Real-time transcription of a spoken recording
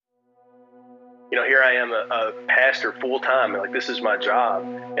here I am, a pastor full time, like this is my job,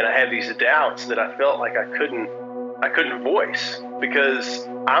 and I have these doubts that I felt like I couldn't voice because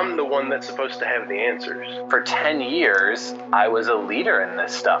I'm the one that's supposed to have the answers. For 10 years, I was a leader in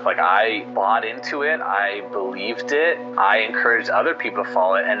this stuff. Like, I bought into it, I believed it, I encouraged other people to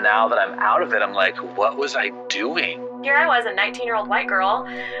follow it, and now that I'm out of it, I'm like, what was I doing? Here I was, a 19-year-old white girl,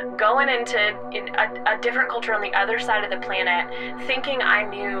 going into a different culture on the other side of the planet, thinking I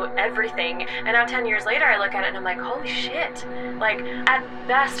knew everything. And now 10 years later, I look at it and I'm like, holy shit. Like, at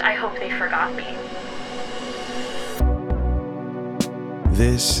best, I hope they forgot me.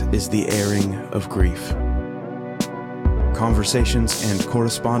 This is the airing of grief. Conversations and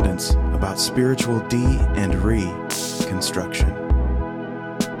correspondence about spiritual de- and reconstruction.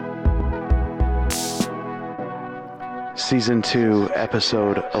 Season 2,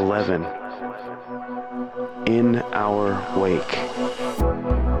 Episode 11. In Our Wake.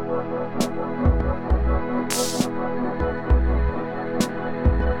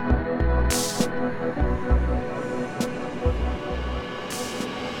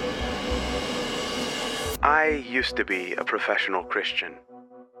 I used to be a professional Christian,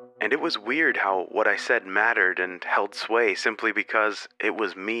 and it was weird how what I said mattered and held sway simply because it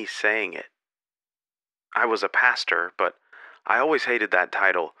was me saying it. I was a pastor, but I always hated that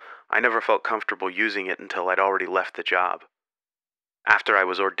title. I never felt comfortable using it until I'd already left the job. After I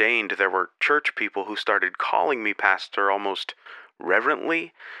was ordained, there were church people who started calling me pastor almost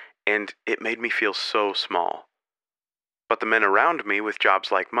reverently, and it made me feel so small. But the men around me with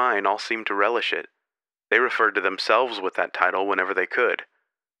jobs like mine all seemed to relish it. They referred to themselves with that title whenever they could,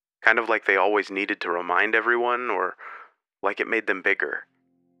 kind of like they always needed to remind everyone, or like it made them bigger.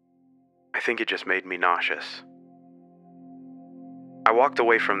 I think it just made me nauseous. I walked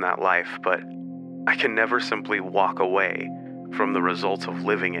away from that life, but I can never simply walk away from the results of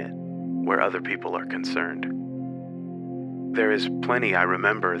living it where other people are concerned. There is plenty I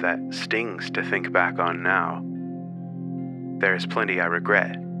remember that stings to think back on now. There is plenty I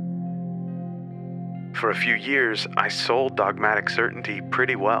regret. For a few years, I sold dogmatic certainty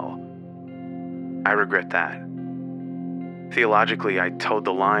pretty well. I regret that. Theologically, I towed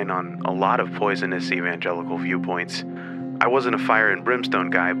the line on a lot of poisonous evangelical viewpoints. I wasn't a fire and brimstone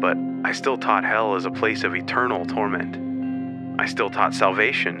guy, but I still taught hell as a place of eternal torment. I still taught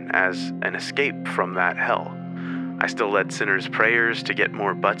salvation as an escape from that hell. I still led sinners' prayers to get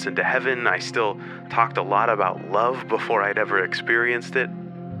more butts into heaven. I still talked a lot about love before I'd ever experienced it.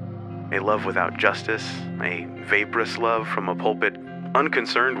 A love without justice, a vaporous love from a pulpit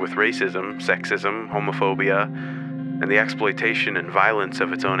unconcerned with racism, sexism, homophobia, and the exploitation and violence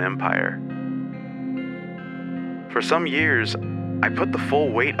of its own empire. For some years, I put the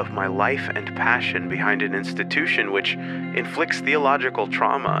full weight of my life and passion behind an institution which inflicts theological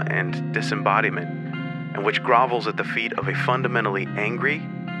trauma and disembodiment, and which grovels at the feet of a fundamentally angry,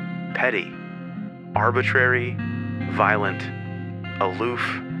 petty, arbitrary, violent, aloof,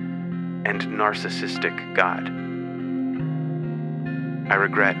 and narcissistic God. I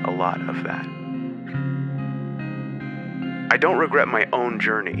regret a lot of that. I don't regret my own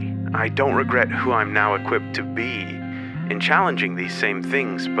journey. I don't regret who I'm now equipped to be in challenging these same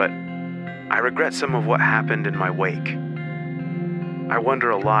things, but I regret some of what happened in my wake. I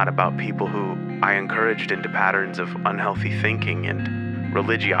wonder a lot about people who I encouraged into patterns of unhealthy thinking and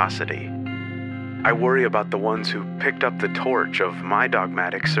religiosity. I worry about the ones who picked up the torch of my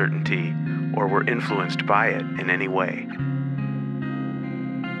dogmatic certainty or were influenced by it in any way.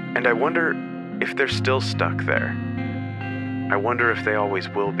 And I wonder if they're still stuck there. I wonder if they always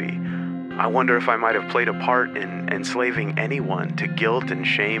will be. I wonder if I might have played a part in enslaving anyone to guilt and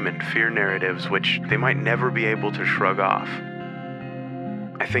shame and fear narratives which they might never be able to shrug off.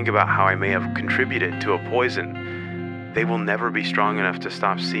 I think about how I may have contributed to a poison they will never be strong enough to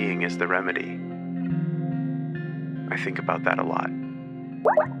stop seeing as the remedy. I think about that a lot.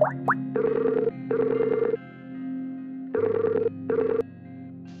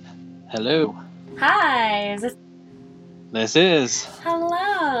 Hello. Hi, is this... This is.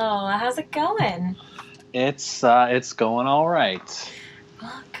 Hello, how's it going? It's going all right.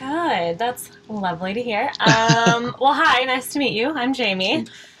 Well, good. That's lovely to hear. Well, hi, nice to meet you. I'm Jamie.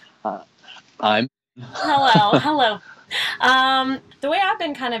 I'm. Hello. The way I've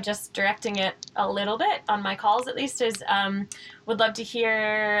been kind of just directing it a little bit on my calls, at least, is would love to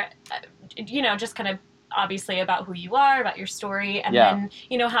hear, just kind of obviously about who you are, about your story, and then,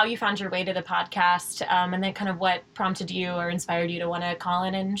 how you found your way to the podcast, and then kind of what prompted you or inspired you to want to call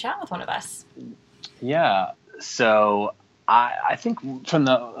in and chat with one of us. Yeah. So I think from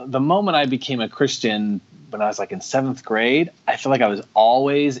the moment I became a Christian when I was like in 7th grade, I feel like I was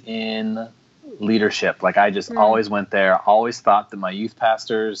always in leadership. Like I just always went there, always thought that my youth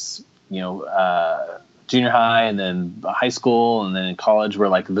pastors, junior high and then high school and then in college were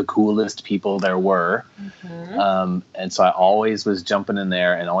like the coolest people there were. And so I always was jumping in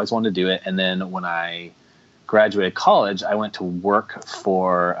there and always wanted to do it. And then when I graduated college, I went to work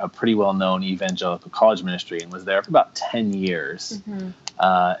for a pretty well-known evangelical college ministry and was there for about 10 years.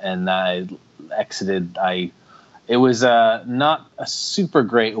 And I exited. It was not a super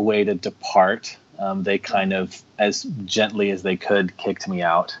great way to depart. They kind of, as gently as they could, kicked me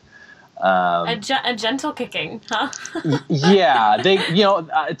out. A gentle kicking, huh? Yeah, they,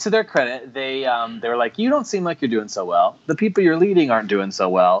 to their credit, they were like, you don't seem like you're doing so well. The people you're leading aren't doing so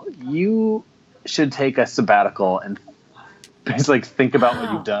well. You should take a sabbatical and basically think about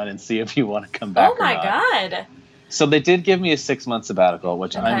what you've done and see if you want to come back. Oh my God. So they did give me a 6-month sabbatical,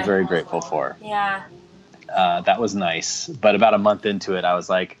 which I'm very grateful for. Yeah. That was nice. But about a month into it, I was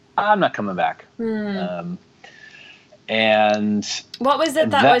like, I'm not coming back. And what was it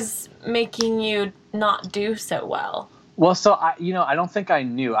that was making you not do so well? Well, so I don't think I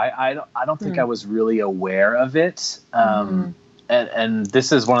knew. I don't think I was really aware of it. And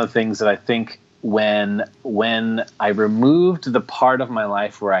this is one of the things that I think when I removed the part of my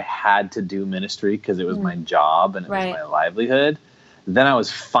life where I had to do ministry because it was my job and it was my livelihood, then I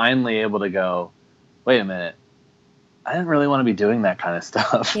was finally able to go, wait a minute, I didn't really want to be doing that kind of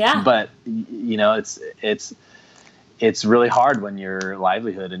stuff. Yeah. But it's really hard when your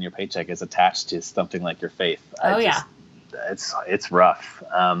livelihood and your paycheck is attached to something like your faith. It's rough.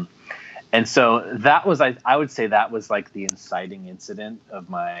 And so that was, I would say that was like the inciting incident of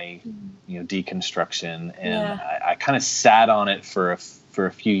my, deconstruction. And I kind of sat on it for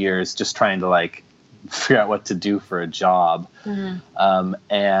a few years, just trying to like figure out what to do for a job.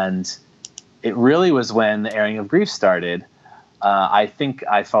 And it really was when the Airing of Grief started. I think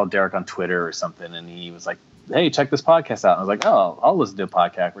I followed Derek on Twitter or something, and he was like, hey, check this podcast out. And I was like, oh, I'll listen to a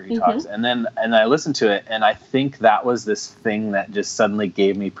podcast where he talks. And I listened to it, and I think that was this thing that just suddenly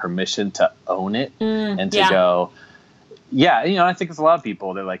gave me permission to own it and to go, I think it's a lot of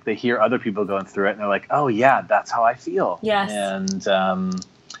people. They're like, they hear other people going through it, and they're like, oh, yeah, that's how I feel. Yes. And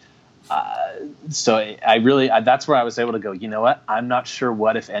so I really, that's where I was able to go, you know what? I'm not sure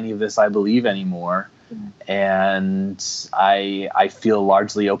what, if any of this I believe anymore. And I feel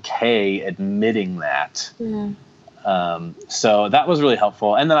largely okay admitting that. So that was really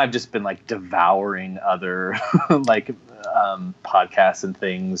helpful. And then I've just been like devouring other podcasts and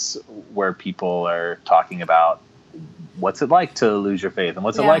things where people are talking about what's it like to lose your faith and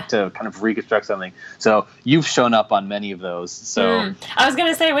what's it like to kind of reconstruct something. So you've shown up on many of those. So I was going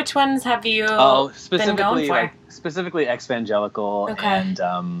to say, which ones have you been going for? Specifically Exvangelical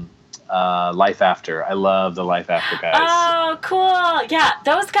and Life After. I love the Life After guys. Oh, cool. Yeah,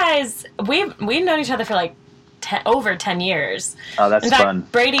 those guys, we've known each other for like over 10 years. Oh, that's fun. fun.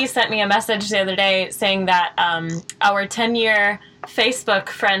 Brady sent me a message the other day saying that our 10-year Facebook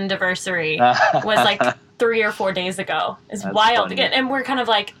friend anniversary was like 3 or 4 days ago. It's wild. Funny. And we're kind of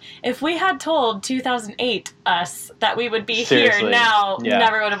like, if we had told 2008 us that we would be Seriously. here now,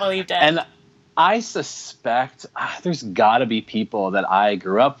 never would have believed it. And I suspect there's got to be people that I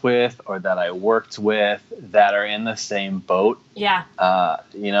grew up with or that I worked with that are in the same boat. Yeah.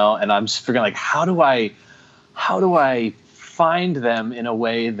 And I'm just figuring like, how do I find them in a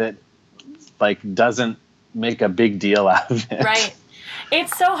way that like doesn't make a big deal out of it? Right.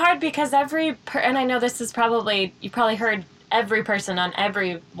 It's so hard because and I know this is you probably heard every person on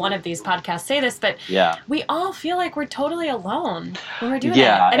every one of these podcasts say this, but we all feel like we're totally alone when we're doing it.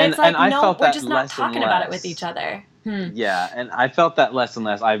 And it's like, no, we're just not talking about it with each other. Yeah, and I felt that less and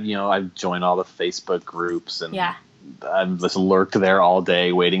less. I've joined all the Facebook groups and I'm just lurked there all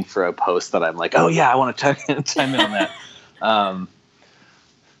day waiting for a post that I'm like, oh yeah, I want to chime in on that.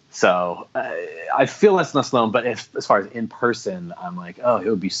 So I feel less and less alone, but as far as in person, I'm like, oh, it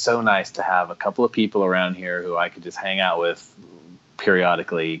would be so nice to have a couple of people around here who I could just hang out with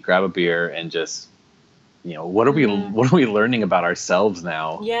periodically, grab a beer, and just, what are we learning about ourselves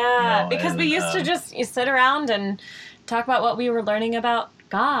now? Yeah, because we used to just sit around and talk about what we were learning about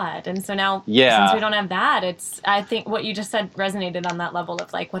God, and so now since we don't have that, I think what you just said resonated on that level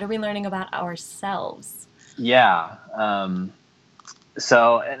of like, what are we learning about ourselves? Yeah.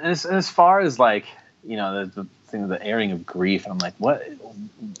 So, and as far as like, the thing of the airing of grief, I'm like, what?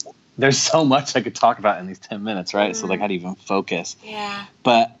 There's so much I could talk about in these 10 minutes, right? So like, how do you even focus? Yeah.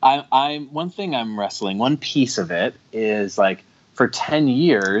 But one piece of it is like, for 10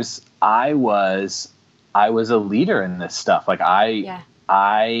 years, I was a leader in this stuff. Like I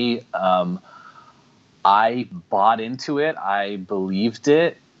bought into it. I believed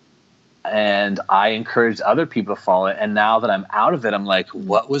it. and I encouraged other people to follow it. And now that I'm out of it, I'm like,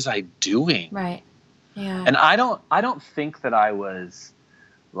 what was I doing? Right. Yeah. And I don't think that I was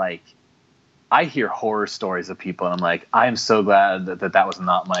like, I hear horror stories of people and I'm like, I am so glad that was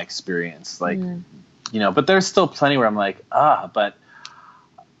not my experience. Like, but there's still plenty where I'm like, but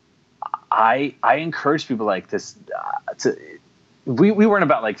I encourage people like this we weren't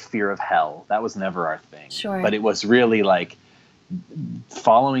about like fear of hell. That was never our thing. Sure. But it was really like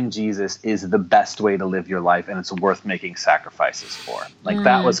following Jesus is the best way to live your life and it's worth making sacrifices for. Like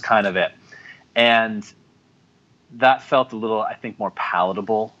that was kind of it. And that felt a little, I think, more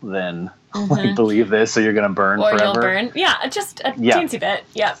palatable than like, believe this, so you're going to burn or forever. You'll burn. Yeah, just a teensy bit.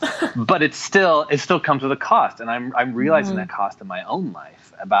 Yep. But it still comes with a cost. And I'm realizing that cost in my own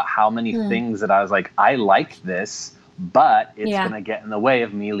life about how many things that I was like, I like this, but it's going to get in the way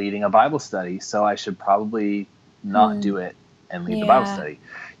of me leading a Bible study. So I should probably not do it and lead the Bible study,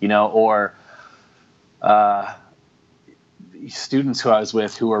 or students who I was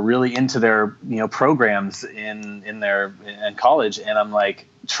with who are really into their, programs in college. And I'm like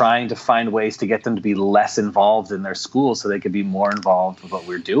trying to find ways to get them to be less involved in their school so they could be more involved with what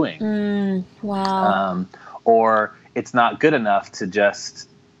we're doing. Wow. Or it's not good enough to just,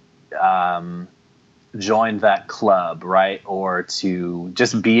 join that club, right? Or to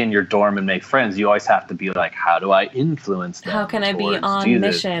just be in your dorm and make friends. You always have to be like, how do I influence them? How can I be on Jesus?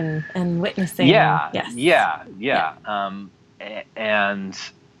 mission and witnessing? Yeah. Yes. Yeah. And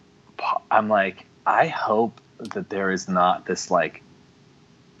I'm like, I hope that there is not this like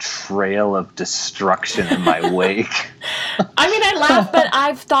trail of destruction in my wake. I mean, I laugh, but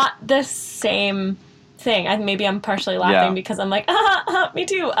I've thought the same thing. Maybe I'm partially laughing because I'm like, me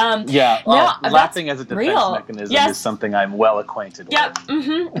too. Laughing as a defense mechanism is something I'm well acquainted with. Yep.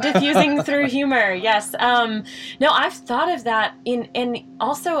 Diffusing through humor. Yes. No, I've thought of that in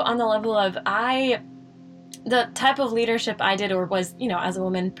also on the level of the type of leadership I did or was, as a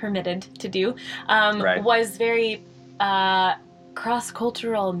woman permitted to do, was very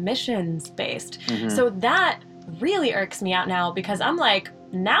cross-cultural missions based. So that really irks me out now because I'm like,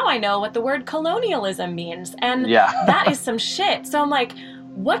 now I know what the word colonialism means. And that is some shit. So I'm like,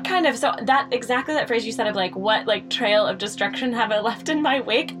 that phrase you said of like, what like trail of destruction have I left in my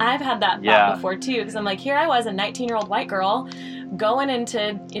wake? I've had that thought before too. Because I'm like, here I was, a 19-year-old white girl going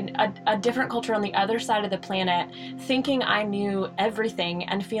into a different culture on the other side of the planet, thinking I knew everything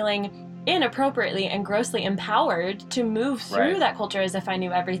and feeling inappropriately and grossly empowered to move through that culture as if I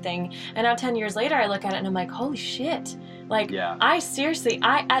knew everything. And now 10 years later, I look at it and I'm like, holy shit. Like,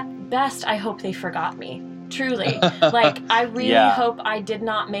 at best, I hope they forgot me. Truly. Like, I really hope I did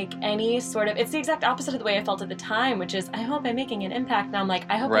not make any sort of, it's the exact opposite of the way I felt at the time, which is, I hope I'm making an impact. And I'm like,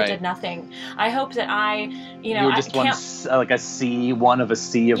 I hope I did nothing. I hope that you're just like a sea of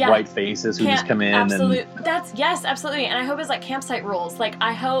white faces who just come in. Absolutely. Absolutely. And I hope it's like campsite rules. Like,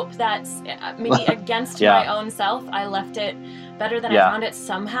 I hope that's maybe against my own self, I left it better than I found it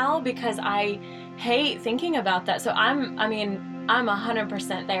somehow, because I hate thinking about that. So I'm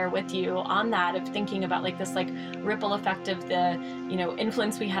 100% there with you on that, of thinking about like this like ripple effect of the,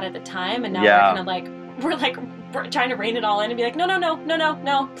 influence we had at the time. And now we're trying to rein it all in and be like,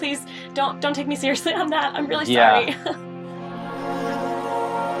 no, please don't take me seriously on that. I'm really sorry.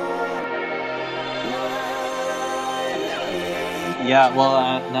 Well,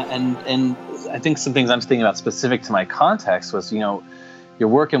 and I think some things I'm thinking about specific to my context was, you're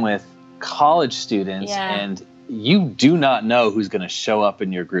working with college students and you do not know who's going to show up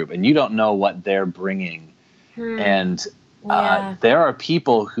in your group, and you don't know what they're bringing. And there are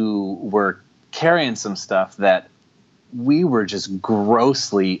people who were carrying some stuff that we were just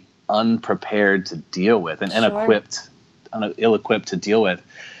grossly unprepared to deal with and ill-equipped to deal with.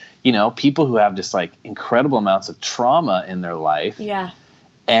 People who have just like incredible amounts of trauma in their life. Yeah.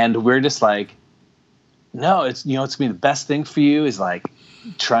 And we're just like, no, it's going to be the best thing for you is like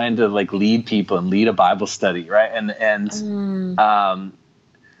trying to like lead people and lead a Bible study. Right. And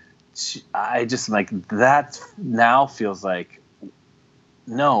I just like, that now feels like,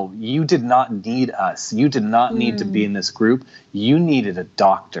 no, you did not need us. You did not need to be in this group. You needed a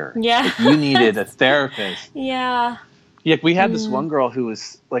doctor. Yeah. Like, you needed a therapist. Yeah. Yeah, we had this one girl who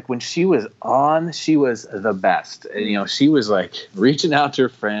was like, when she was on, she was the best. And, she was like reaching out to her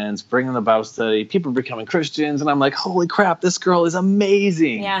friends, bringing the Bible study, people becoming Christians. And I'm like, holy crap, this girl is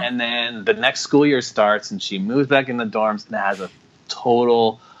amazing. Yeah. And then the next school year starts and she moves back in the dorms and has a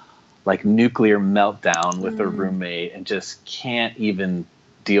total like nuclear meltdown with her roommate and just can't even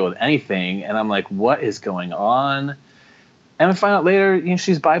deal with anything. And I'm like, what is going on? And I find out later,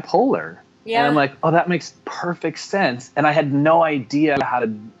 she's bipolar. Yeah. And I'm like, oh, that makes perfect sense. And I had no idea how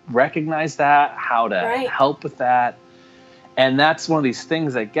to recognize that, how to help with that. And that's one of these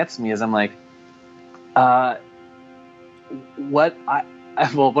things that gets me is I'm like, one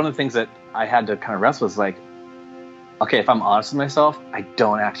of the things that I had to kind of wrestle was like, okay, if I'm honest with myself, I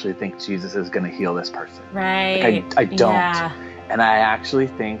don't actually think Jesus is going to heal this person. Right. Like, I don't. Yeah. And I actually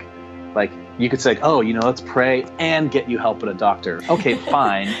think, like, you could say, oh, let's pray and get you help at a doctor. Okay,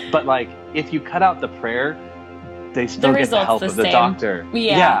 fine. But, like, if you cut out the prayer, they still get the help of the doctor.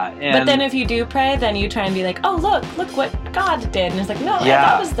 Yeah. But then if you do pray, then you try and be like, oh, look what God did. And it's like, no,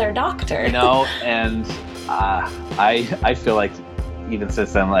 that was their doctor. And I feel like even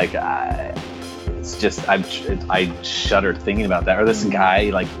since then, like, it's just, I shuddered thinking about that. Or this guy,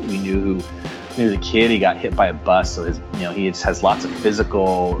 like, we knew he was a kid, he got hit by a bus, so he just has lots of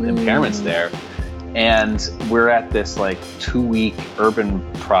physical impairments there. And we're at this like 2-week urban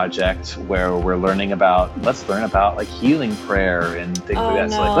project where let's learn about like healing prayer and things like that.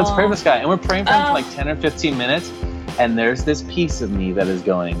 No. So like, let's pray for this guy. And we're praying for him for like 10 or 15 minutes. And there's this piece of me that is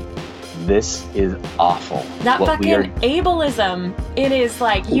going, this is awful. That fucking ableism. It is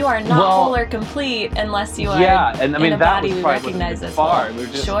like you are not whole or complete unless you are and I mean, in a that body was we recognize far.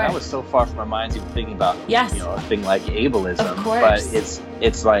 as well. That was so far from our minds even thinking about a thing like ableism. Of course. But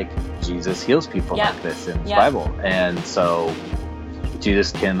it's like Jesus heals people like this in his Bible. And so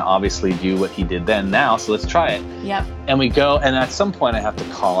Jesus can obviously do what he did then now, so let's try it. Yep. And we go, and at some point I have to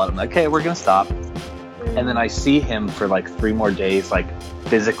call out, I'm like, okay, we're gonna stop. And then I see him for like 3 more days, like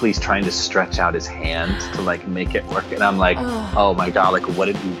physically trying to stretch out his hand to like make it work. And I'm like, oh my God, like what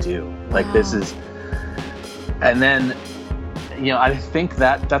did we do? Like this is, and then, I think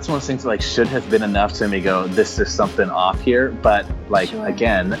that's one of those things that like should have been enough to me go, this is something off here. But like,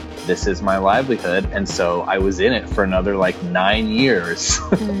 again, this is my livelihood. And so I was in it for another like 9 years.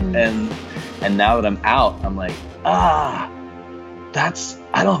 And now that I'm out, I'm like, I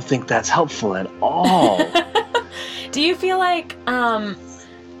don't think that's helpful at all. Do you feel like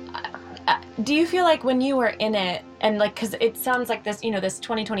when you were in it, and like, because it sounds like this, this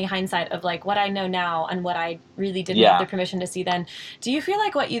 2020 hindsight of like what I know now and what I really didn't have the permission to see then. Do you feel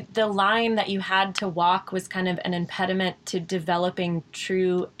like the line that you had to walk was kind of an impediment to developing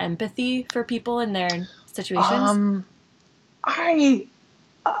true empathy for people in their situations? I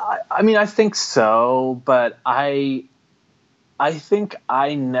mean, I think so, but I think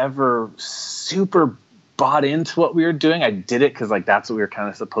I never super bought into what we were doing. I did it because like that's what we were kind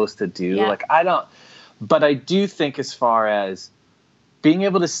of supposed to do. Yeah. Like but I do think as far as being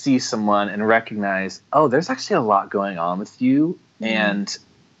able to see someone and recognize, oh, there's actually a lot going on with you, and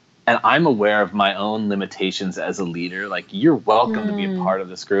I'm aware of my own limitations as a leader. Like you're welcome to be a part of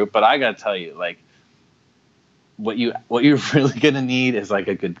this group, but I gotta tell you, like what you're really gonna need is like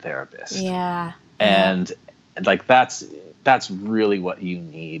a good therapist. Yeah. And like that's really what you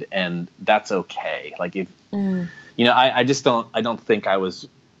need, and that's okay. Like if I don't think I was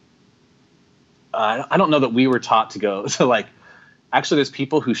I don't know that we were taught to go to like, actually there's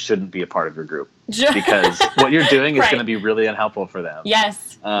people who shouldn't be a part of your group because what you're doing is going to be really unhelpful for them.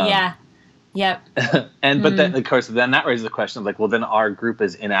 Yes. Yep. And but then of course then that raises the question of like, well then our group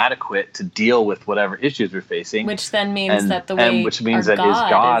is inadequate to deal with whatever issues we're facing, which then means that the way which means that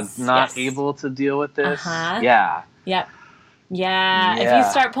God is not able to deal with this. Yeah, if you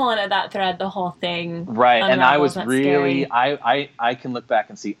start pulling at that thread, the whole thing unravels. And I was really, I can look back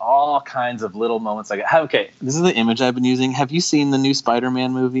and see all kinds of little moments like, okay, this is the image I've been using. Have you seen the new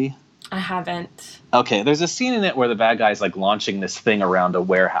Spider-Man movie? I haven't. Okay, there's a scene in it where the bad guy's like launching this thing around a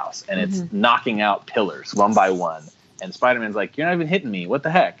warehouse, and it's knocking out pillars one by one. And Spider-Man's like, you're not even hitting me. What the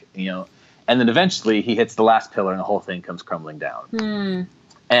heck? And then eventually he hits the last pillar and the whole thing comes crumbling down.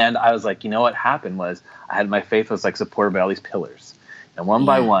 And I was like, what happened was my faith was like supported by all these pillars. And one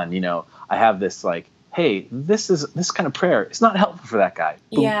by one, I have this like, hey, this kind of prayer, it's not helpful for that guy.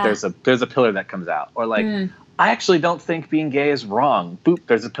 Boop, there's a pillar that comes out. Or like, I actually don't think being gay is wrong. Boop,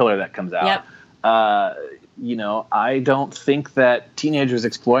 there's a pillar that comes out. Yep. I don't think that teenagers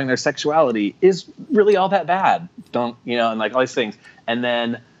exploring their sexuality is really all that bad. And like all these things. And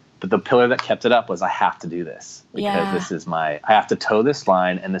then but the pillar that kept it up was I have to do this because this is I have to toe this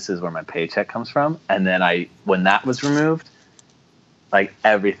line and this is where my paycheck comes from. And then when that was removed, like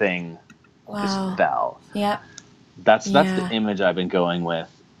everything just fell. Yep. That's the image I've been going with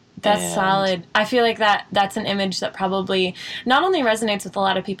That's solid. I feel like that's an image that probably not only resonates with a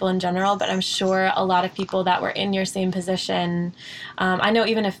lot of people in general, but I'm sure a lot of people that were in your same position. I know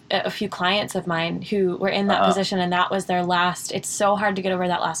even a few clients of mine who were in that position, and that was their last. It's so hard to get over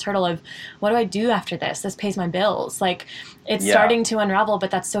that last hurdle of, what do I do after this? This pays my bills. Like, it's starting to unravel,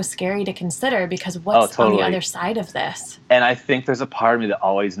 but that's so scary to consider, because what's on the other side of this? And I think there's a part of me that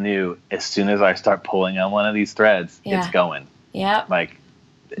always knew, as soon as I start pulling on one of these threads, it's going. Yeah. Like,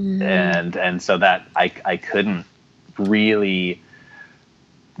 and so that I couldn't really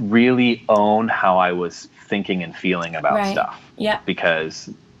own how I was thinking and feeling about stuff. Yeah. Because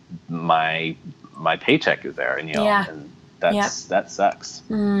my paycheck is there, and and that sucks.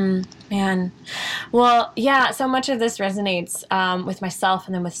 Man. Well, yeah, so much of this resonates with myself,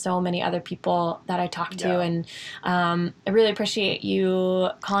 and then with so many other people that I talk to. And I really appreciate you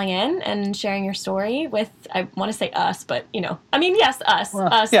calling in and sharing your story with, I want to say us, but, yes, us,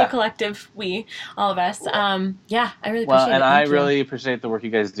 the collective, we, all of us. I really appreciate it. And I really appreciate the work you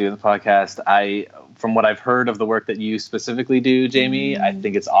guys do in the podcast. From what I've heard of the work that you specifically do, Jamie, I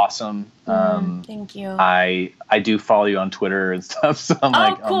think it's awesome. Thank you. I do follow you on Twitter and stuff, so I'm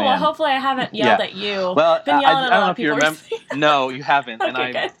like, cool. Well, hopefully I haven't yelled at you. Well, been I don't know if you remember. No, you haven't.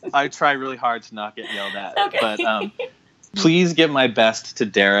 Okay, and I try really hard to not get yelled at. Okay. But please give my best to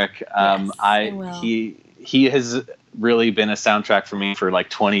Derek. Yes, I will. He has really been a soundtrack for me for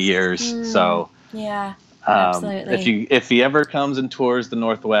like 20 years. So yeah. Absolutely. If he ever comes and tours the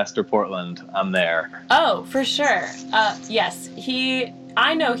Northwest or Portland, I'm there. Oh, for sure. Yes,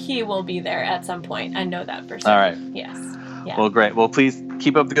 I know he will be there at some point. I know that for sure. All right. Yes. Yeah. Well, great. Well, please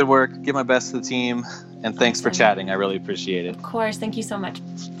keep up the good work. Give my best to the team, and thanks for chatting. I really appreciate it. Of course. Thank you so much.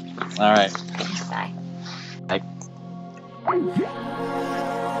 All right. Bye. Bye.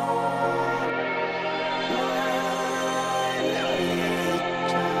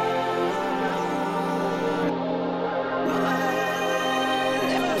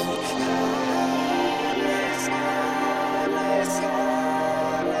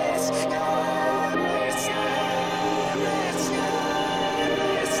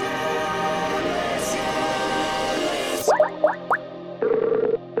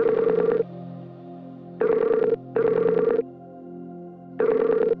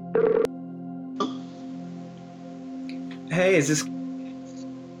 Hey, is this?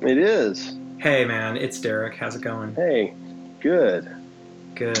 It is. Hey, man, it's Derek. How's it going? Hey, good.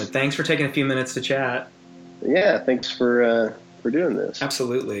 Good. Thanks for taking a few minutes to chat. Yeah, thanks for doing this.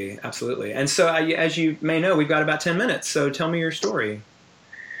 Absolutely. And so, as you may know, we've got about 10 minutes. So tell me your story.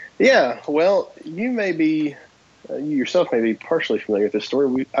 Yeah, well, you yourself may be partially familiar with this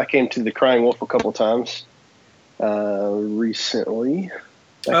story. I came to the Crying Wolf a couple times recently.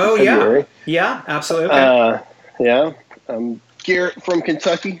 Oh, yeah. Yeah, absolutely. Okay. Yeah. Garrett from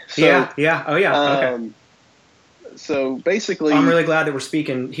Kentucky. So, yeah. Oh, yeah. Okay. So basically, I'm really glad that we're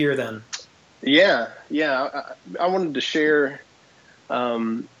speaking here then. Yeah. I wanted to share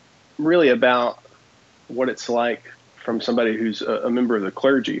really about what it's like from somebody who's a member of the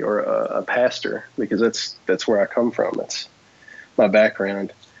clergy or a pastor, because that's where I come from. That's my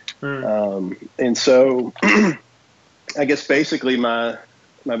background. And so I guess basically my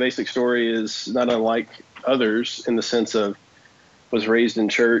basic story is not unlike others in the sense of was raised in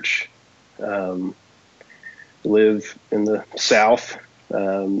church, live in the South,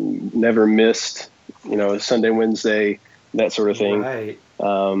 never missed, Sunday, Wednesday, that sort of thing. Right.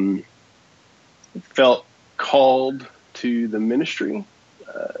 Felt called to the ministry,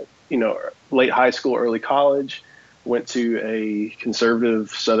 late high school, early college, went to a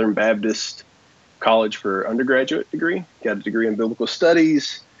conservative Southern Baptist college for undergraduate degree, got a degree in biblical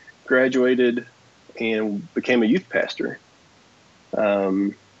studies, graduated, and became a youth pastor.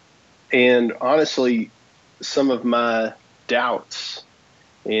 And honestly, some of my doubts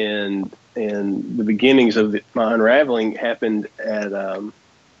and the beginnings of my unraveling happened at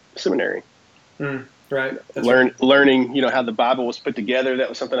seminary. Right. Learning, how the Bible was put together. That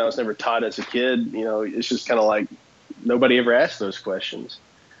was something I was never taught as a kid. It's just kind of like nobody ever asked those questions.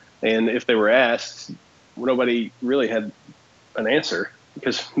 And if they were asked, nobody really had an answer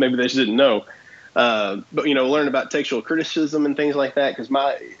because maybe they just didn't know. But, learn about textual criticism and things like that. Because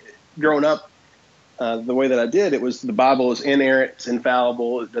growing up, the way that I did, it was the Bible is inerrant, it's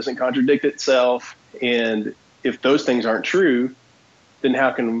infallible, it doesn't contradict itself. And if those things aren't true, then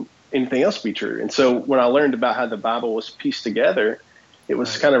how can anything else be true? And so when I learned about how the Bible was pieced together, it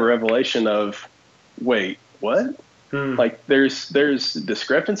was kind of a revelation of, wait, what? Like there's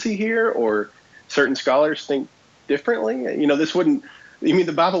discrepancy here, or certain scholars think differently. This wouldn't You mean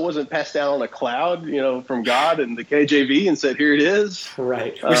the Bible wasn't passed down on a cloud, from God and the KJV and said, here it is?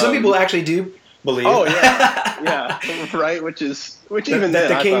 Right. Which some people actually do believe. Oh, yeah. Yeah, right, which even then,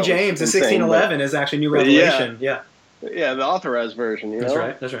 the King James, the 1611 is actually New Revelation. Yeah. Yeah, the authorized version, That's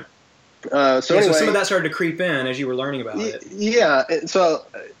right. So anyway, so some of that started to creep in as you were learning about it. Yeah, so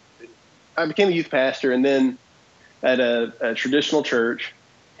I became a youth pastor, and then at a traditional church,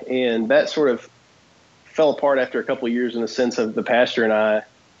 and that sort of fell apart after a couple of years in the sense of the pastor and I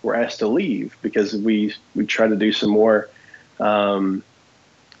were asked to leave because we tried to do some more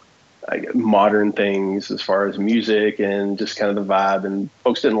modern things as far as music and just kind of the vibe, and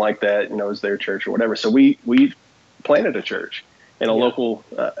folks didn't like that, it was their church or whatever. So we planted a church in a local,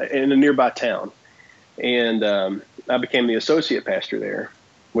 in a nearby town. And I became the associate pastor there,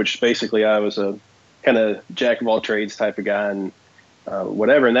 which basically I was a kind of jack of all trades type of guy and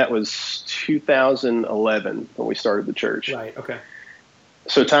whatever. And that was 2011 when we started the church. Right. Okay.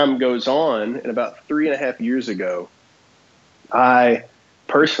 So time goes on, and about 3.5 years ago, I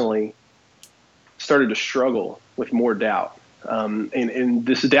personally started to struggle with more doubt. And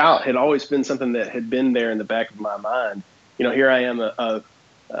this doubt had always been something that had been there in the back of my mind. Here I am, a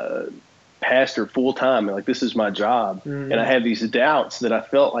pastor full time, and like this is my job, and I had these doubts that I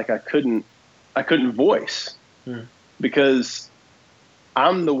felt like I couldn't voice because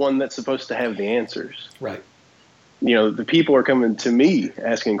I'm the one that's supposed to have the answers. Right. The people are coming to me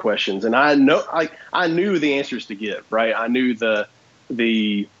asking questions, and I knew the answers to give. Right. I knew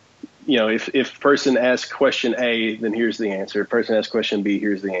if person asks question A, then here's the answer. If person asks question B,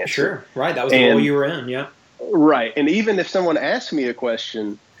 here's the answer. Sure. Right. That was the role you were in. Yeah. Right. And even if someone asked me a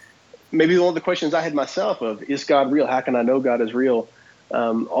question, maybe one of the questions I had myself of, is God real? How can I know God is real?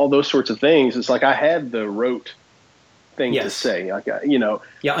 All those sorts of things. It's like I had the rote thing to say. Like, Yeah,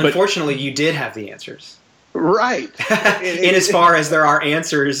 unfortunately, you did have the answers. Right. In as far as there are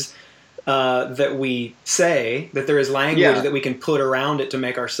answers that we say, that there is language that we can put around it to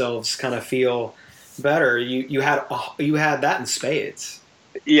make ourselves kind of feel better. You had that in spades.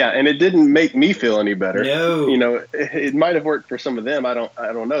 Yeah, and it didn't make me feel any better. No. It might have worked for some of them. I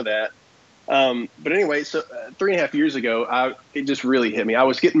don't know that. But anyway, so 3.5 years ago, it just really hit me. I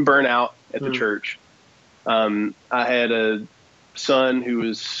was getting burnt out at the church. I had a son he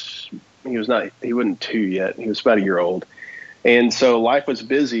wasn't 2 yet. He was about a year old. And so life was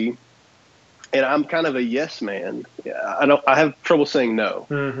busy, and I'm kind of a yes man. I have trouble saying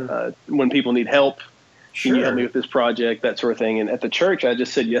no. When people need help, can you help me with this project, that sort of thing. And at the church, I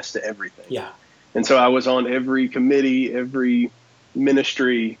just said yes to everything. Yeah. And so I was on every committee, every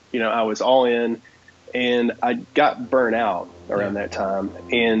ministry, I was all in, and I got burnt out around that time.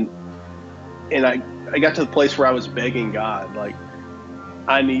 And I got to the place where I was begging God, like,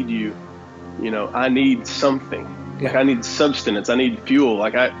 I need you, I need something. Yeah. Like I need substance. I need fuel.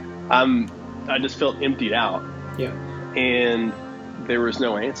 Like I just felt emptied out. Yeah. And there was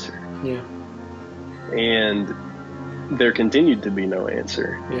no answer. Yeah. And there continued to be no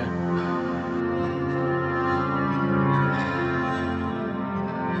answer. Yeah.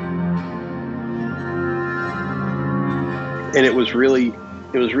 And it was really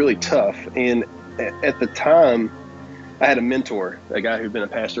tough. And at the time, I had a mentor, a guy who'd been a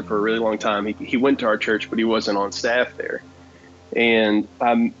pastor for a really long time. He went to our church, but he wasn't on staff there. And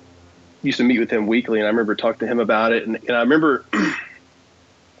I used to meet with him weekly, and I remember talking to him about it. And I remember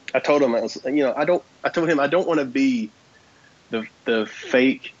I told him, I told him I don't want to be the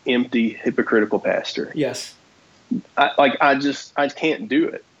fake, empty, hypocritical pastor. Yes. I can't do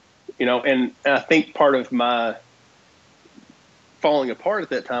it, and I think part of my falling apart at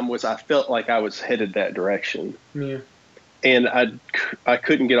that time was I felt like I was headed that direction. Yeah. And I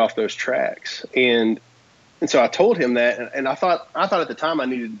couldn't get off those tracks. And so I told him that, and I thought at the time I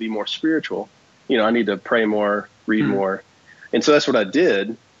needed to be more spiritual. I need to pray more, read more. And so that's what I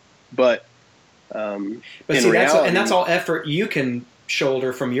did. But see, reality, that's all effort you can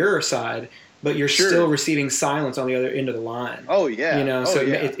shoulder from your side, but you're still receiving silence on the other end of the line. Oh yeah. So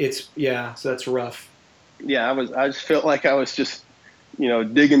that's rough. Yeah. I just felt like I was just,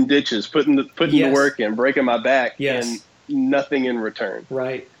 digging ditches, putting the work in, breaking my back, and nothing in return.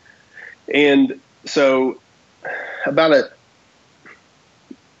 Right. And so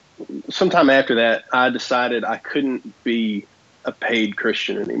sometime after that, I decided I couldn't be a paid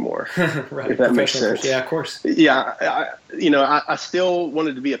Christian anymore. Right. If that makes sense. Yeah, of course. Yeah. I still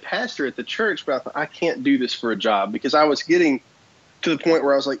wanted to be a pastor at the church, but I thought I can't do this for a job, because I was getting to the point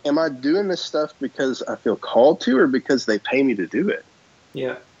where I was like, am I doing this stuff because I feel called to, or because they pay me to do it?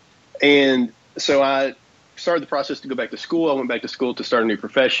 Yeah. And so I started the process to go back to school. I went back to school to start a new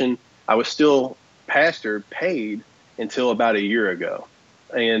profession. I was still pastor paid until about a year ago.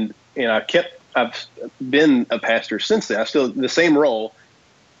 and I've been a pastor since then. I still the same role,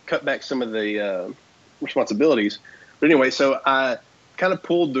 cut back some of the responsibilities, but anyway, so I kind of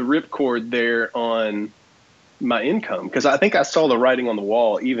pulled the ripcord there on my income, because I think I saw the writing on the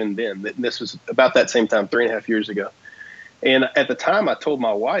wall even then. That this was about that same time, 3.5 years ago. And at the time I told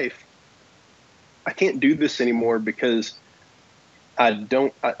my wife, I can't do this anymore because I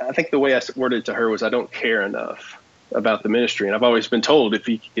think the way I worded it to her was, I don't care enough about the ministry. And I've always been told if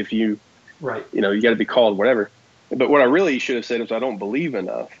you right, you got to be called, whatever. But what I really should have said was, I don't believe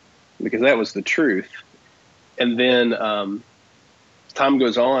enough, because that was the truth. And then time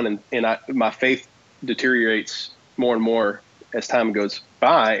goes on, and my faith deteriorates more and more as time goes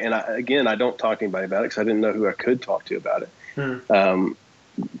by. And I don't talk to anybody about it, because I didn't know who I could talk to about it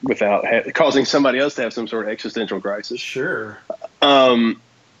without causing somebody else to have some sort of existential crisis. Sure.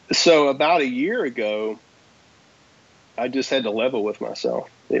 So about a year ago, I just had to level with myself.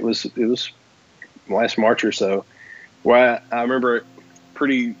 It was last March or so, where I remember it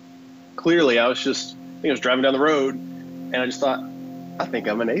pretty clearly. I was driving down the road, and I just thought, I think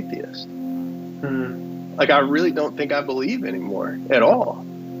I'm an atheist. Like, I really don't think I believe anymore at all.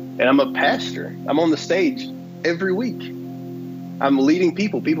 And I'm a pastor. I'm on the stage every week. I'm leading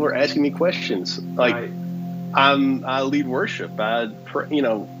people. People are asking me questions. Like, right. I lead worship.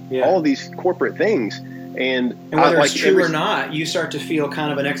 All these corporate things. And whether it's true or not, you start to feel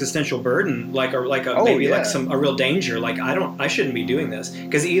kind of an existential burden, like a real danger. Like, I shouldn't be doing this,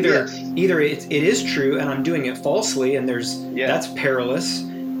 because either it is true and I'm doing it falsely, and that's perilous,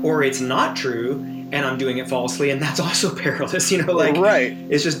 or it's not true and I'm doing it falsely, and that's also perilous. Right.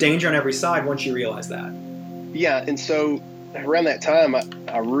 It's just danger on every side once you realize that. Yeah, and so around that time, it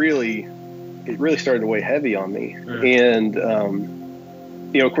really started to weigh heavy on me, and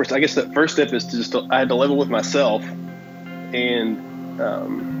of course, I guess the first step is I had to level with myself, and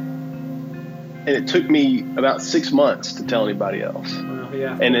it took me about 6 months to tell anybody else.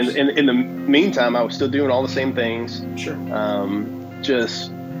 And in the meantime, I was still doing all the same things. Sure.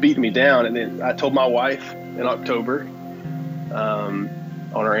 Just beating me down. And then I told my wife in October, on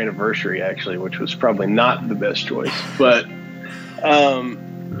our anniversary, actually, which was probably not the best choice, but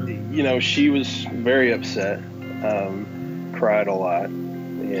she was very upset, cried a lot.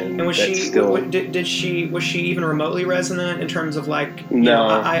 And was she was she even remotely resonant in terms of like, no,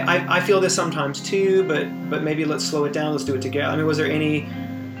 I feel this sometimes too, but maybe let's slow it down, let's do it together. I mean, was there any?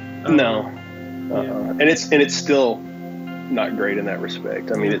 No, and it's still not great in that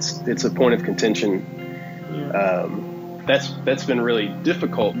respect. I mean, it's a point of contention. Yeah. That's been really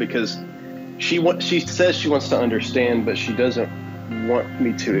difficult, because she says she wants to understand, but she doesn't want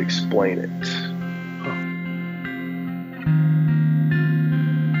me to explain it.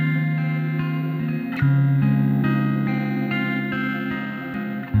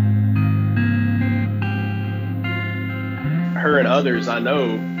 Her and others I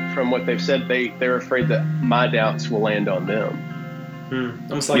know, from what they've said, they're afraid that my doubts will land on them.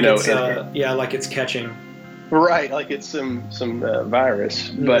 Almost like like it's catching. Right, like it's some virus.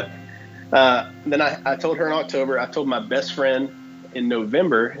 Yeah. But then I told her in October. I told my best friend in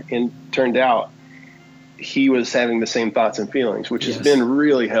November, and turned out he was having the same thoughts and feelings, which has been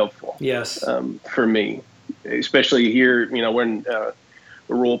really helpful. Yes, for me, especially here. We're in a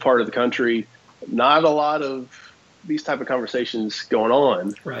rural part of the country. Not a lot of these type of conversations going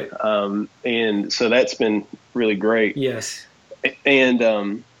on. Right. And so that's been really great. Yes.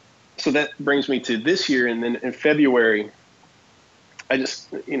 And so that brings me to this year. And then in February, I just,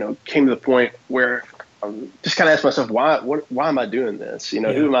 came to the point where I just kind of asked myself, why am I doing this? Who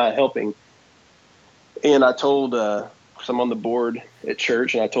am I helping? And I told, so I'm on the board at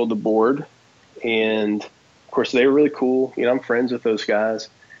church, and I told the board, and of course they were really cool. I'm friends with those guys.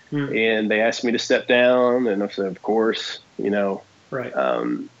 And they asked me to step down, and I said, of course, Right.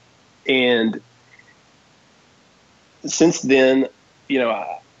 And since then,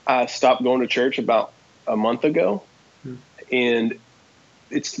 I stopped going to church about a month ago, and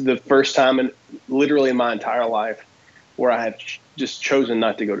it's the first time literally in my entire life where I have just chosen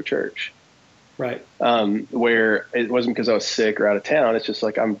not to go to church. Right. Where it wasn't because I was sick or out of town. It's just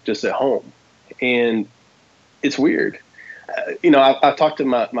like I'm just at home, and it's weird. I talked to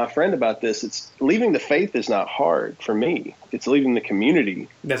my friend about this. It's leaving the faith is not hard for me. It's leaving the community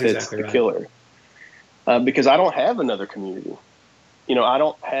that's exactly the killer. Because I don't have another community. I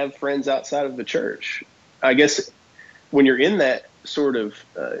don't have friends outside of the church. I guess when you're in that sort of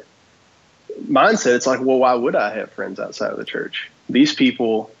mindset, it's like, well, why would I have friends outside of the church? These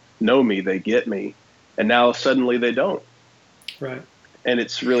people know me, they get me, and now suddenly they don't. Right. And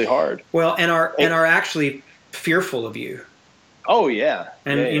it's really hard. Well, and are actually fearful of you. Oh yeah.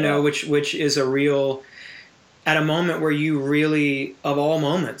 And yeah, which is a real, at a moment where you really, of all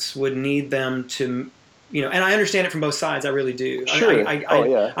moments, would need them to, and I understand it from both sides. I really do. Sure.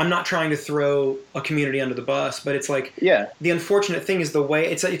 I'm not trying to throw a community under the bus, but it's like, yeah. The unfortunate thing is the way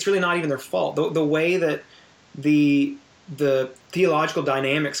it's really not even their fault. The way that the theological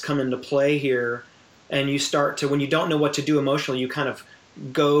dynamics come into play here, and you start to, when you don't know what to do emotionally, you kind of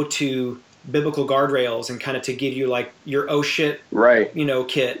go to biblical guardrails and kind of to give you like your oh shit right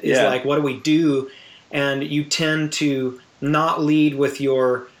kit is like, what do we do? And you tend to not lead with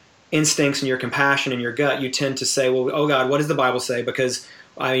your instincts and your compassion and your gut. You tend to say, well, oh God, what does the Bible say? Because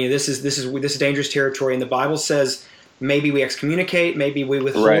this is dangerous territory, and the Bible says maybe we excommunicate, maybe we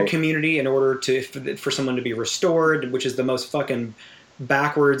withhold community in order for someone to be restored, which is the most fucking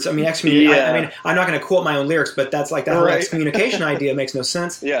backwards. I mean, excommunicate. I'm not going to quote my own lyrics, but that's like that whole excommunication idea makes no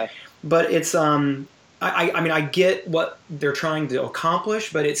sense. Yeah. But it's I get what they're trying to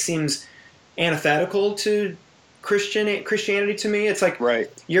accomplish, but it seems antithetical to Christianity to me. It's like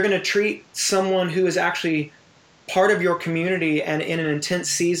you're going to treat someone who is actually part of your community and in an intense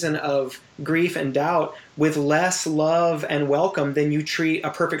season of grief and doubt with less love and welcome than you treat a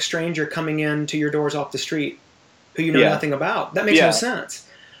perfect stranger coming into your doors off the street who you know nothing about. That makes no sense.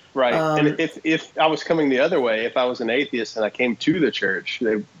 Right. And if I was coming the other way, if I was an atheist and I came to the church,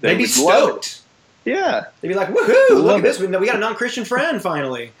 they'd be stoked. Yeah. They'd be like, woohoo, look at this. We got a non-Christian friend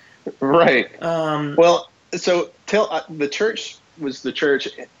finally. Right. Well, so the church was the church.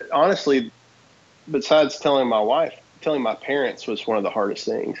 Honestly, besides telling my parents was one of the hardest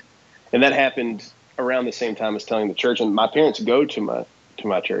things. And that happened around the same time as telling the church. And my parents go to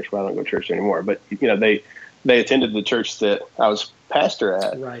my church. Well, I don't go to church anymore, but they attended the church that I was pastor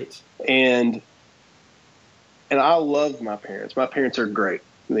at. Right. And I love my parents. My parents are great,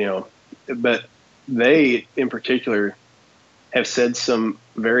 but they in particular have said some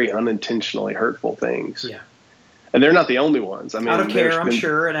very unintentionally hurtful things. Yeah. And they're not the only ones. I mean, out of care, I'm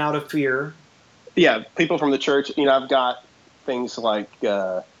sure, and out of fear. Yeah. People from the church, I've got things like,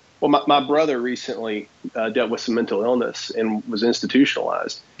 my brother recently dealt with some mental illness and was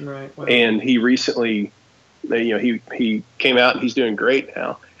institutionalized. Right. Wow. And he recently, he came out and he's doing great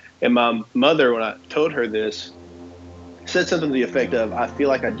now. And my mother, when I told her this, said something to the effect of, I feel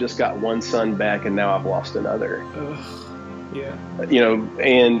like I just got one son back and now I've lost another. Yeah.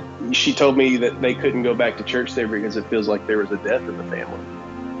 And she told me that they couldn't go back to church there because it feels like there was a death in the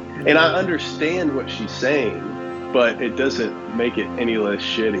family. And I understand what she's saying, but it doesn't make it any less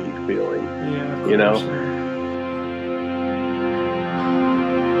shitty feeling. Yeah, of course.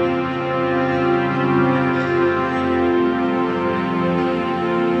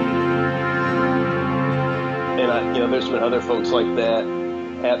 There's been other folks like that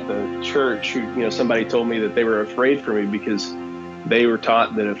at the church who, somebody told me that they were afraid for me because they were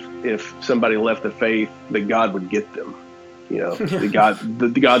taught that if somebody left the faith, that God would get them. The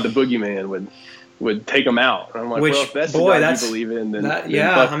boogeyman would take them out. And I'm like, well, if that's the God you believe in, then talking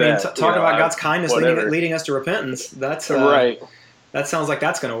about God's kindness leading us to repentance. That's right. That sounds like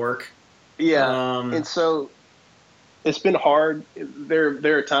that's going to work. Yeah. And so it's been hard.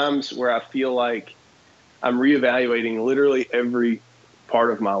 There are times where I feel like I'm reevaluating literally every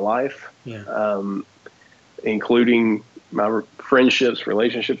part of my life, including my friendships,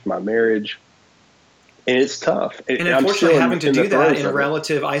 relationships, my marriage. And it's tough. And unfortunately having to do that in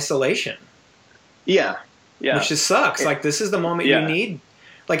relative isolation. Yeah. Yeah. Which just sucks. Like, this is the moment you need.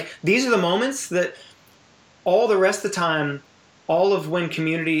 Like, these are the moments that all the rest of the time, all of when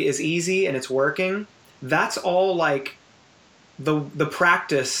community is easy and it's working, that's all like the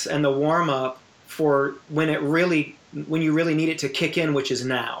practice and the warm up for when you really need it to kick in, which is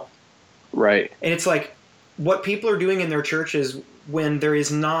now. Right. And it's like what people are doing in their churches when there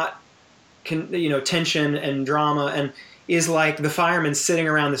is not, tension and drama, and is like the firemen sitting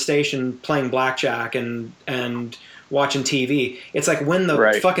around the station playing blackjack and watching TV. It's like when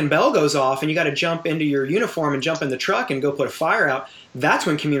the fucking bell goes off and you got to jump into your uniform and jump in the truck and go put a fire out. That's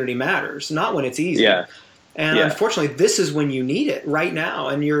when community matters, not when it's easy. Yeah. And unfortunately, this is when you need it right now.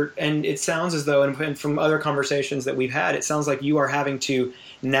 And it sounds as though, and from other conversations that we've had, it sounds like you are having to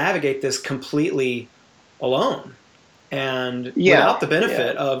navigate this completely alone and without the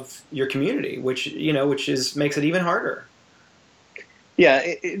benefit of your community, which makes it even harder. Yeah,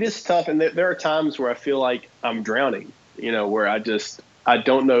 it is tough. And there are times where I feel like I'm drowning, where I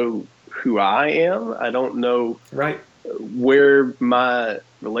don't know who I am. I don't know where my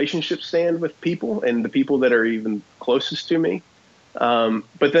relationships stand with people and the people that are even closest to me.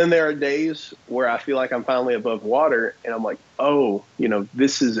 But then there are days where I feel like I'm finally above water and I'm like, oh,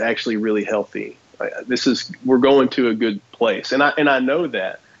 this is actually really healthy. we're going to a good place. And I know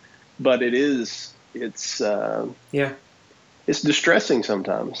that, but it's distressing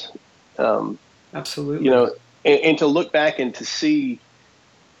sometimes. Absolutely. You know, and to look back and to see,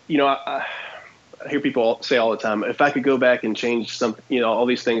 you know, I hear people say all the time, if I could go back and change something, you know, all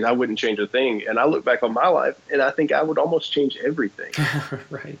these things, I wouldn't change a thing. And I look back on my life and I think I would almost change everything.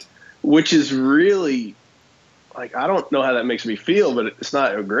 Right. Which is really, like, I don't know how that makes me feel, but it's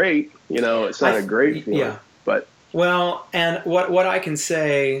not great, you know, it's not a great feeling. Yeah. But well, and what I can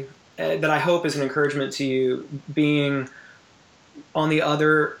say that I hope is an encouragement to you, being on the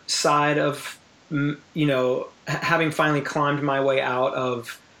other side of, you know, having finally climbed my way out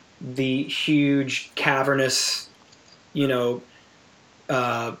of the huge cavernous, you know,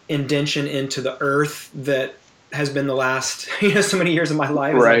 indention into the earth that has been the last, you know, so many years of my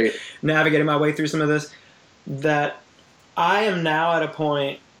life, right, navigating my way through some of this, that I am now at a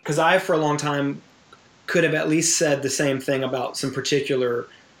point, because I for a long time could have at least said the same thing about some particular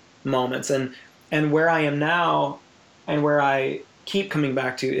moments, and where I am now and where I keep coming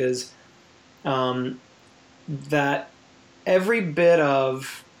back to is that every bit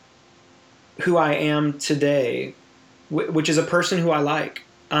of who I am today, which is a person who I like.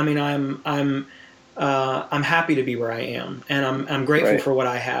 I mean, I'm happy to be where I am, and I'm grateful for what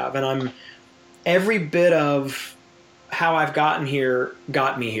I have, and every bit of how I've gotten here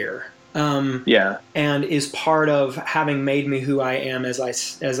got me here. And is part of having made me who I am as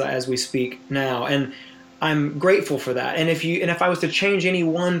we speak now, and I'm grateful for that. And if I was to change any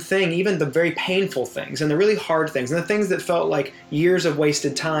one thing, even the very painful things and the really hard things and the things that felt like years of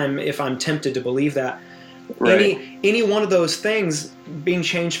wasted time, if I'm tempted to believe that, any one of those things being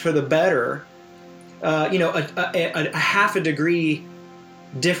changed for the better, you know, a half a degree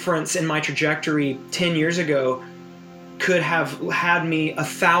difference in my trajectory 10 years ago could have had me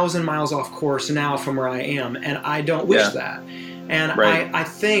 1,000 miles off course now from where I am, and I don't wish that. And I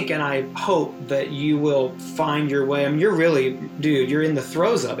think and I hope that you will find your way. I mean, you're really, dude, you're in the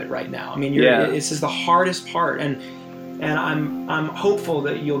throes of it right now. I mean, this is the hardest part, and I'm hopeful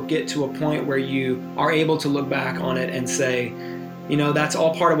that you'll get to a point where you are able to look back on it and say, you know, that's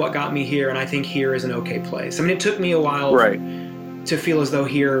all part of what got me here, and I think here is an okay place. I mean, it took me a while to feel as though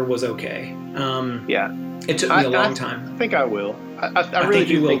here was okay. It took me a long time. I think I will. I really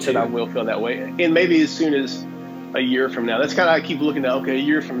do think that I will feel that way, and maybe as soon as a year from now. That's kind of, I keep looking at, okay, a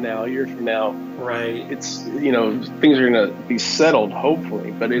year from now. Right. It's, you know, things are going to be settled,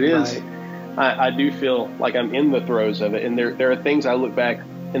 hopefully, but it is, I do feel like I'm in the throes of it. And there are things I look back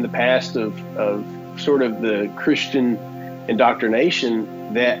in the past of sort of the Christian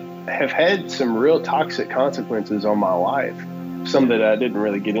indoctrination that have had some real toxic consequences on my life. Some that I didn't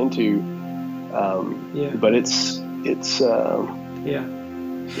really get into. But it's I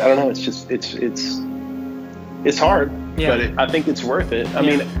don't know. It's just, it's hard, but I think it's worth it. I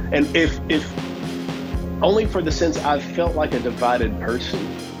mean, and if only for the sense I've felt like a divided person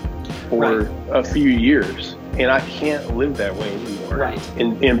for a few years, and I can't live that way anymore,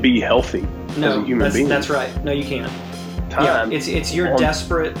 and be healthy as a human being. That's right. No, you can't. It's your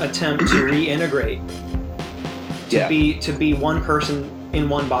desperate attempt to reintegrate, to be one person in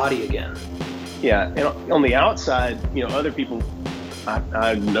one body again. Yeah, and on the outside, you know, other people,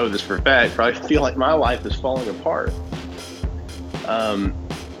 I know this for a fact, probably feel like my life is falling apart.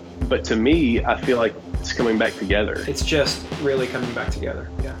 But to me, I feel like it's coming back together. It's just really coming back together.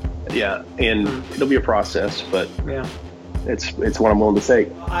 Yeah, and it'll be a process, but it's what I'm willing to say.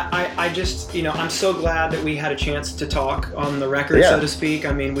 I just, you know, I'm so glad that we had a chance to talk on the record, so to speak.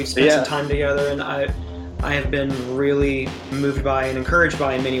 I mean, we've spent some time together, and I have been really moved by and encouraged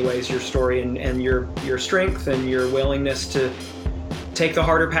by, in many ways, your story and your strength and your willingness to take the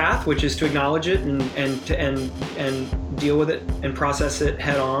harder path, which is to acknowledge it and deal with it and process it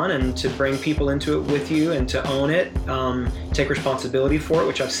head on, and to bring people into it with you and to own it, take responsibility for it,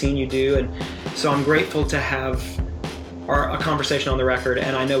 which I've seen you do. And so I'm grateful to have a conversation on the record,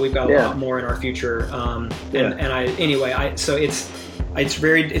 and I know we've got a lot more in our future. So it's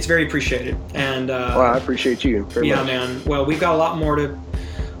very appreciated. And well, I appreciate you very much. Man. Well, we've got a lot more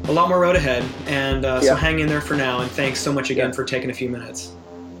road ahead, and so hang in there for now, and thanks so much again for taking a few minutes.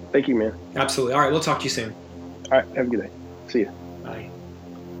 Thank you, man. Absolutely. All right, we'll talk to you soon. All right, have a good day. See you. Bye.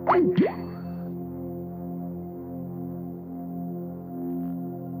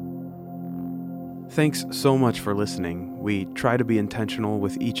 Thanks so much for listening. We try to be intentional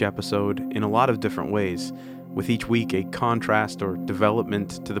with each episode in a lot of different ways, with each week a contrast or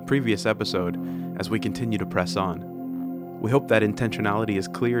development to the previous episode as we continue to press on. We hope that intentionality is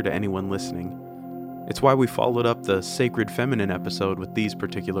clear to anyone listening. It's why we followed up the Sacred Feminine episode with these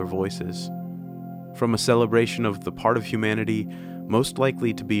particular voices. from a celebration of the part of humanity most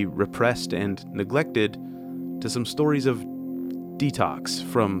likely to be repressed and neglected, to some stories of detox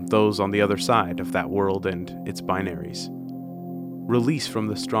from those on the other side of that world and its binaries. Release from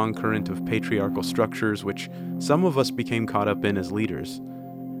the strong current of patriarchal structures which some of us became caught up in as leaders.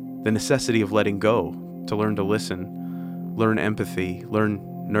 The necessity of letting go, to learn to listen, learn empathy, learn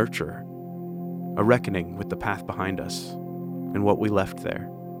nurture. A reckoning with the path behind us and what we left there.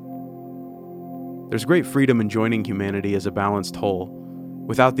 There's great freedom in joining humanity as a balanced whole,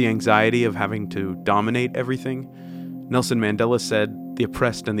 without the anxiety of having to dominate everything. Nelson Mandela said, "The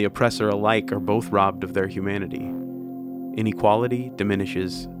oppressed and the oppressor alike are both robbed of their humanity. Inequality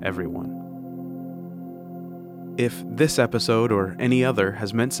diminishes everyone." If this episode or any other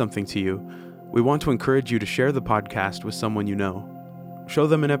has meant something to you, we want to encourage you to share the podcast with someone you know. Show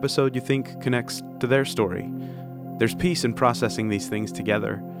them an episode you think connects to their story. There's peace in processing these things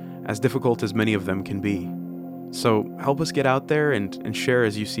together, as difficult as many of them can be. So help us get out there and share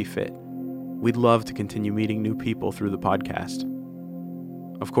as you see fit. We'd love to continue meeting new people through the podcast.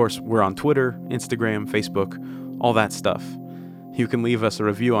 Of course, we're on Twitter, Instagram, Facebook, all that stuff. You can leave us a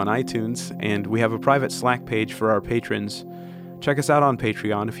review on iTunes, and we have a private Slack page for our patrons. Check us out on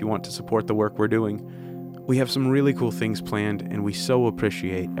Patreon if you want to support the work we're doing. We have some really cool things planned, and we so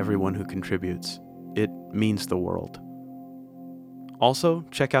appreciate everyone who contributes. It means the world. Also,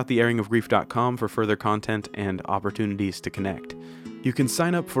 check out theairingofgrief.com for further content and opportunities to connect. You can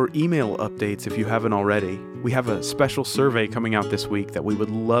sign up for email updates if you haven't already. We have a special survey coming out this week that we would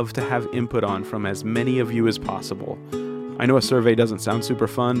love to have input on from as many of you as possible. I know a survey doesn't sound super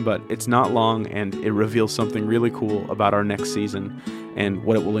fun, but it's not long and it reveals something really cool about our next season and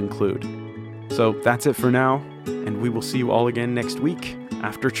what it will include. So that's it for now, and we will see you all again next week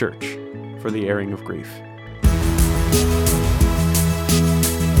after church for the Airing of Grief.